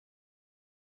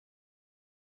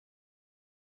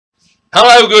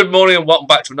Hello, good morning, and welcome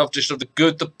back to another edition of The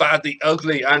Good, The Bad, The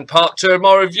Ugly, and part 2 of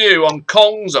my review on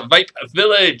Kongs Vape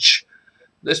Village.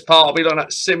 This part I'll be looking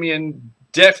at Simeon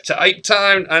Death to Ape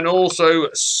Town and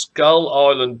also Skull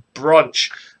Island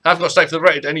Brunch. I've got to stay for the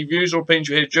record. Any views or opinions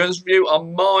you hear during this review are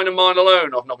mine and mine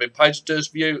alone. I've not been paid to do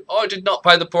this review. I did not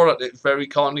pay the product. It was very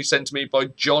kindly sent to me by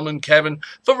John and Kevin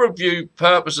for review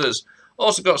purposes.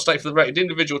 Also got to state for the record,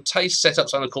 individual taste,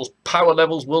 setups and of course power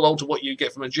levels will alter what you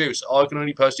get from a juice. I can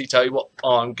only personally tell you what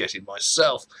I'm getting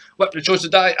myself. Weapon of choice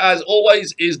today, as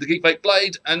always, is the Geek Vape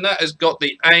Blade, and that has got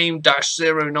the AIM-09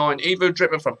 Evo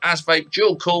Dripper from AsVape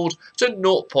dual cooled to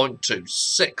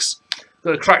 0.26.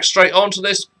 Going to crack straight onto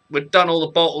this. We've done all the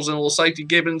bottles and all the safety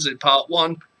gibbons in part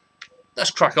 1. Let's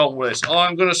crack on with this.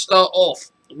 I'm going to start off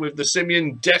with the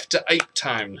Simeon Death to Ape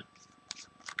Town.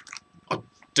 I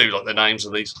do like the names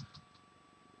of these.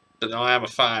 But I am a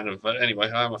fan of,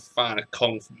 anyway, I am a fan of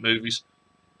Kong movies.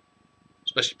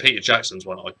 Especially Peter Jackson's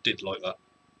one, I did like that.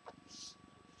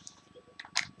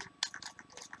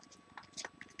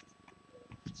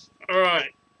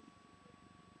 Alright.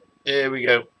 Here we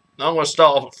go. Now I'm going to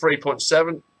start off at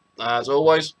 3.7, as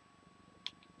always.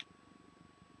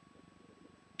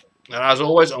 And as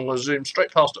always, I'm going to zoom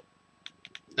straight past it.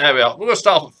 There we are. We're going to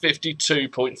start off at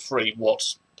 52.3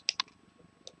 watts.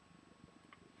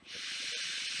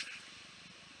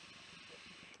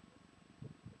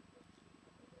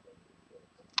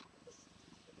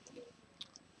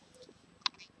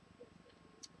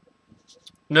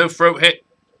 No throat hit,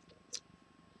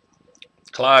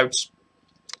 clouds,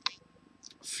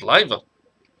 flavour.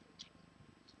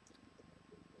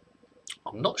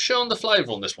 I'm not sure on the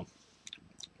flavour on this one.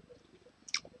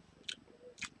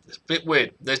 It's a bit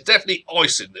weird. There's definitely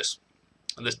ice in this,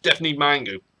 and there's definitely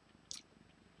mango.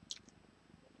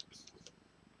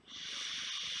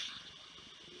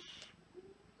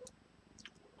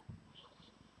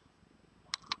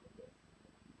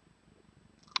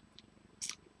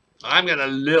 I'm getting a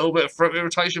little bit of throat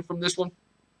irritation from this one.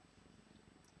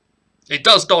 It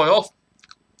does die off,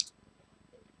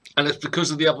 and it's because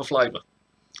of the other flavour.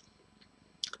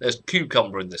 There's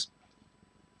cucumber in this.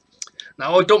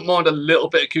 Now I don't mind a little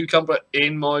bit of cucumber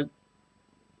in my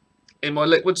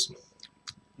liquids.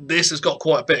 This has got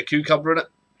quite a bit of cucumber in it.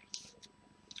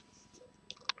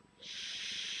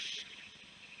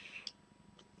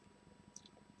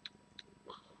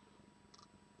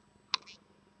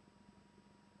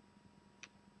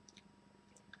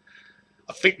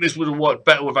 I think this would have worked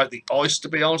better without the ice, to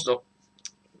be honest.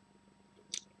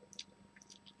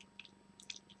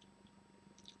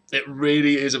 It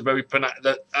really is a very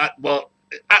well,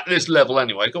 at this level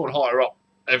anyway. Going higher up,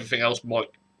 everything else might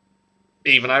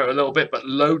even out a little bit, but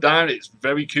low down, it's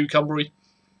very cucumbery.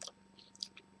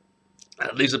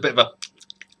 It leaves a bit of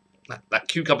that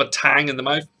cucumber tang in the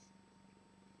mouth,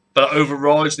 but it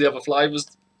overrides the other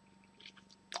flavours.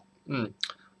 Not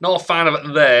a fan of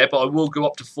it there, but I will go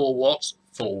up to 4 watts.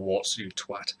 4 watts, you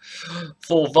twat.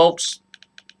 4 volts.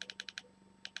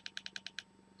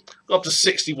 Go up to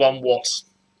 61 watts.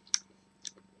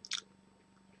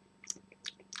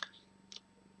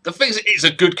 The thing is, it's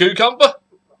a good cucumber.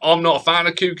 I'm not a fan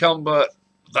of cucumber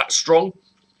that strong,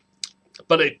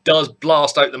 but it does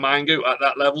blast out the mango at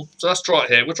that level. So let's try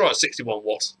it here. We'll try it at 61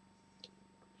 watts.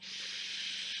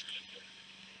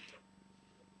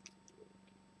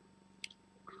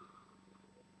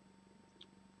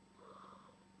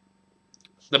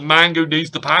 The mango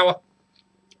needs the power.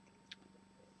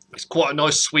 It's quite a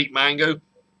nice sweet mango,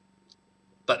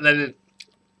 but then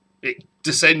it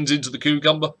descends into the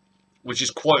cucumber, which is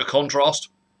quite a contrast.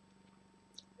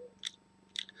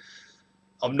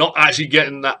 I'm not actually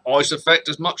getting that ice effect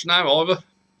as much now either.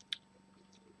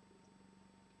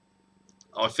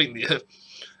 I think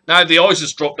now the ice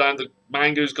has dropped down, the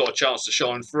mango's got a chance to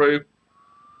shine through.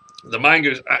 The mango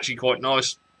is actually quite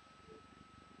nice.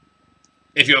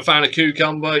 If you're a fan of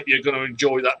cucumber, you're going to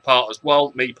enjoy that part as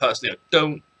well. Me personally, I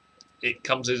don't. It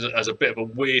comes as a bit of a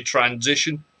weird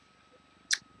transition.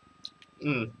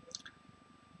 I'll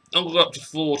go up to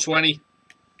 420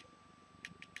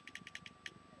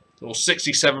 or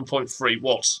 67.3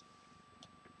 watts.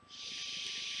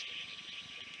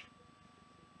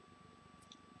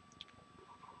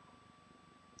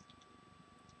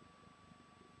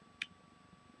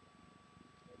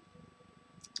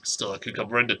 Still a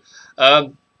cucumber ended. I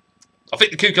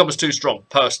think the cucumber's too strong,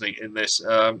 personally, in this.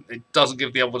 It doesn't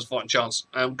give the other ones a fighting chance.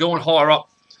 Going higher up,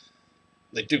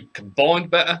 they do combine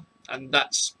better, and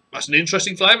that's an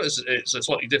interesting flavour. It's a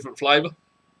slightly different flavour.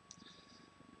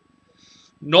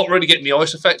 Not really getting the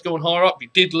ice effect going higher up. You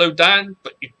did low down,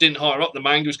 but you didn't higher up. The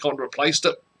mango's kind of replaced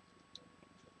it.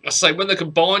 I say when they're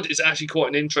combined, it's actually quite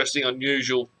an interesting,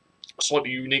 unusual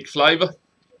slightly unique flavour.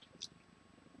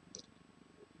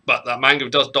 But that mango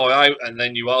does die out, and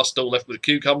then you are still left with a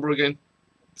cucumber again.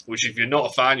 Which, if you're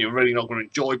not a fan, you're really not going to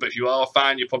enjoy. But if you are a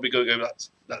fan, you're probably going to go,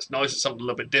 that's nice. It's something a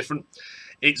little bit different.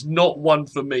 It's not one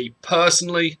for me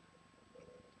personally.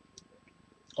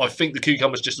 I think the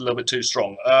cucumber's just a little bit too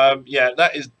strong. Yeah,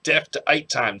 that is Death to 8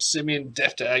 Town. Simeon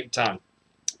Death to 8 Town.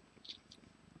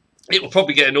 It will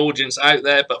probably get an audience out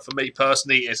there, but for me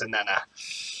personally, it's a nana.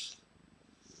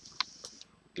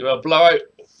 Give it a blowout.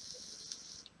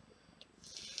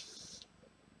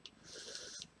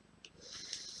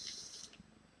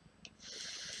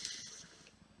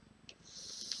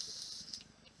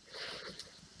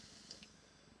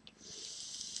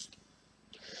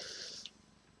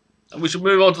 And we should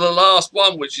move on to the last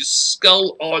one, which is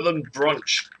Skull Island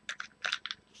Brunch.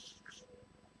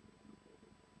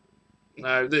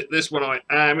 Now, this one I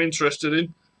am interested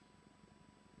in.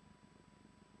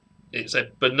 It's a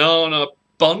banana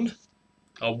bun.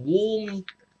 A warm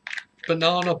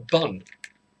banana bun.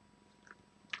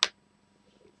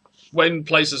 When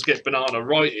places get banana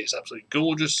right, it's absolutely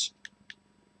gorgeous.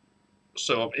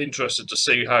 So I'm interested to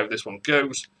see how this one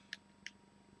goes.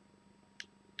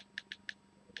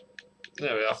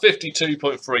 There we are,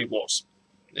 52.3 watts.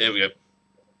 There we go.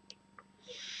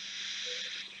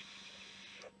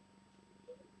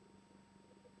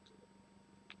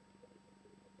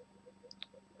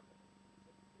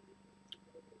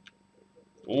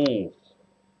 Ooh.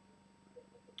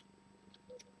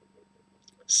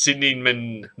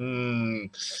 Cinnamon.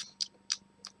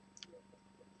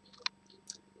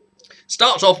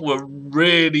 Starts off with a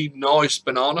really nice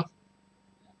banana.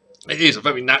 It is a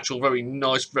very natural, very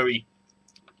nice, very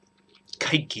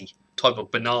cakey type of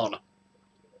banana.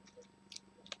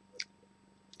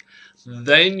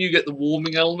 Then you get the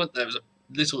warming element. There's a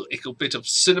little bit of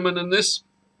cinnamon in this,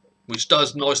 which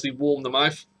does nicely warm the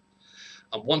mouth.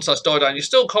 And once that's died down, you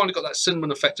still kind of got that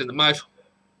cinnamon effect in the mouth,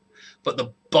 but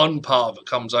the bun part of it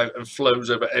comes out and flows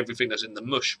over everything that's in the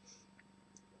mush.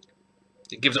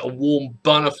 It gives it a warm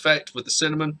bun effect with the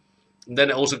cinnamon, and then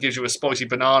it also gives you a spicy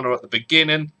banana at the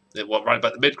beginning, right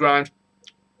about the mid-ground.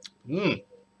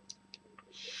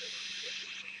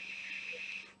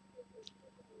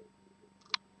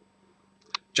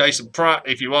 Jason Pratt,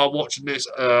 if you are watching this,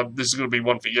 this is going to be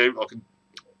one for you.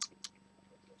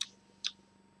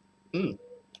 Well,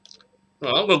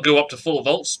 I'm going to go up to 4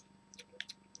 volts.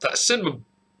 That cinnamon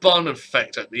bun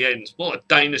effect at the end. What a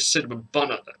Danish cinnamon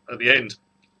bun at the end.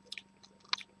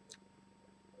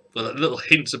 With that little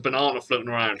hints of banana floating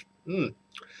around.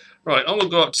 Right, I'm going to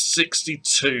go up to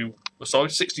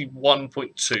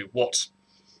 61.2 watts.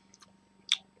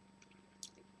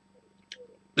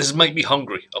 This has made me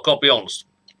hungry. I've got to be honest.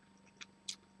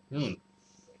 I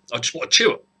just want to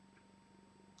chew it.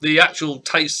 The actual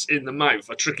tastes in the mouth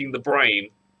are tricking the brain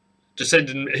to send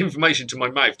information to my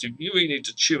mouth. You really need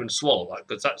to chew and swallow that,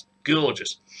 because that's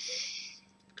gorgeous.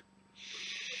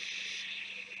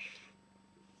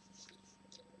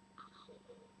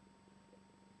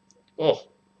 Oh.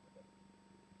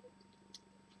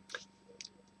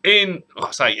 I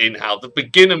say inhale, the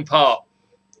beginning part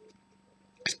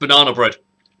is banana bread.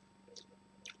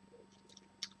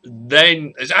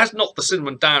 Then it has knocked the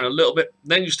cinnamon down a little bit.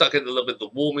 Then you start getting a little bit of the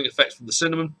warming effect from the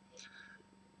cinnamon.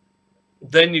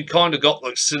 Then you kind of got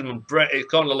like cinnamon bread. It's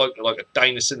kind of like a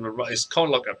Danish cinnamon roll. It's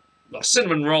kind of like a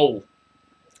cinnamon roll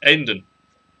ending.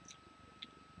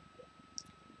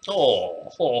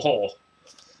 Oh.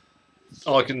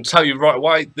 I can tell you right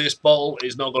away, this bottle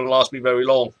is not going to last me very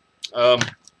long.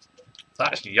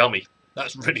 That's yummy.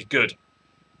 That's really good.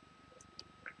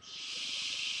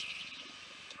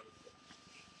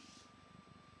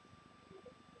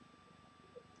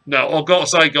 No, I've got to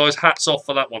say, guys, hats off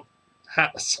for that one.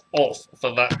 Hats off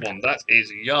for that one. That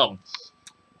is yum.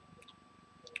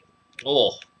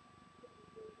 Oh.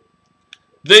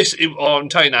 This, I'm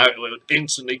telling you now, it will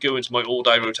instantly go into my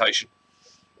all-day rotation.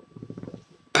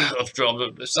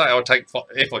 Say I take,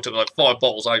 if I took like 5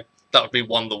 bottles out, that would be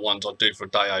one of the ones I'd do for a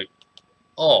day out.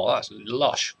 Oh, that's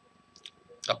lush.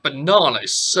 A banana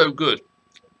is so good.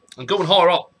 I'm going higher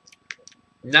up.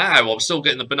 Now I'm still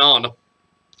getting the banana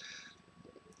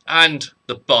and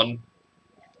the bun.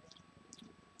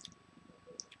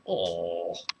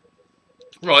 Oh.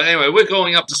 Right, anyway, we're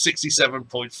going up to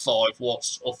 67.5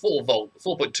 watts, or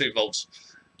 4.2 volts.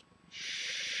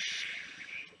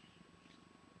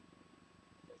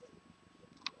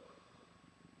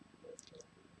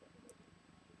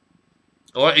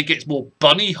 Alright, it gets more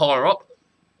bunny higher up.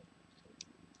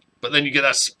 But then you get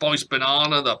that spiced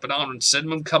banana, that banana and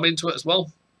cinnamon come into it as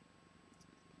well.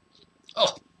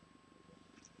 Oh.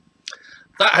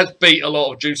 That has beat a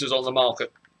lot of juices on the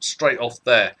market. straight off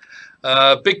there.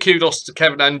 Big kudos to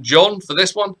Kevin and John for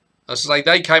this one. As I say,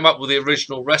 they came up with the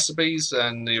original recipes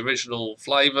and the original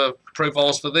flavour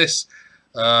profiles for this.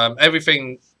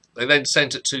 Everything, they then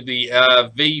sent it to the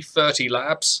V30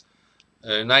 labs,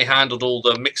 and they handled all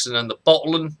the mixing and the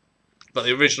bottling, but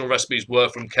the original recipes were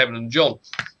from Kevin and John.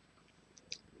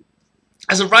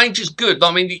 As a range, it's good.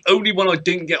 I mean, the only one I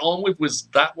didn't get on with was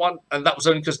that one, and that was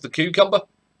only because of the cucumber.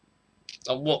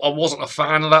 I wasn't a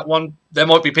fan of that one. There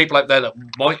might be people out there that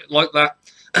might like that.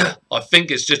 I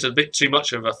think it's just a bit too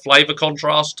much of a flavour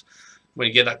contrast when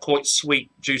you get that quite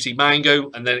sweet, juicy mango,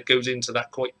 and then it goes into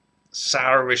that quite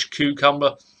sourish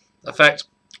cucumber effect.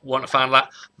 Wasn't a fan of that.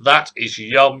 That is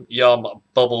yum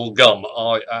bubble gum.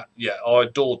 Yeah, I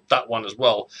adored that one as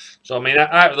well. So I mean,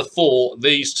 out of the four,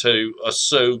 these two are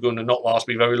so going to not last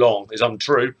me very long. Is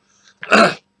untrue.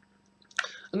 And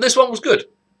this one was good.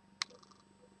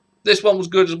 This one was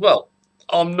good as well.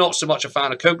 I'm not so much a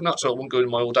fan of coconut, so it won't go in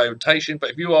my all-day rotation. But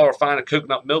if you are a fan of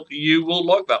coconut milk, you will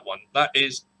like that one.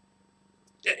 It's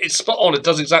spot on. It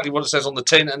does exactly what it says on the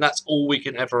tin, and that's all we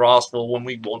can ever ask for when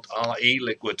we want our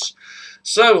e-liquids.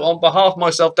 So, on behalf of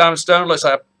myself, Darren Stone, let's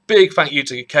say a big thank you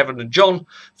to Kevin and John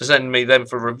for sending me them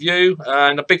for review,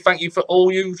 and a big thank you for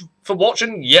all you for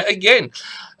watching yet again.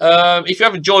 If you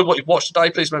have enjoyed what you've watched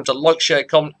today, please remember to like, share,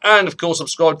 comment, and of course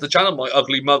subscribe to the channel. My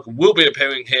ugly mug will be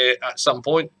appearing here at some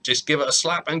point. Just give it a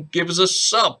slap and give us a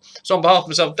sub. So on behalf of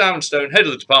myself, Darren Stone, head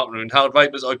of the Department of Inhaled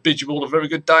Vapors, I bid you all a very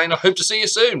good day, and I hope to see you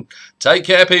soon. Take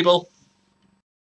care, people.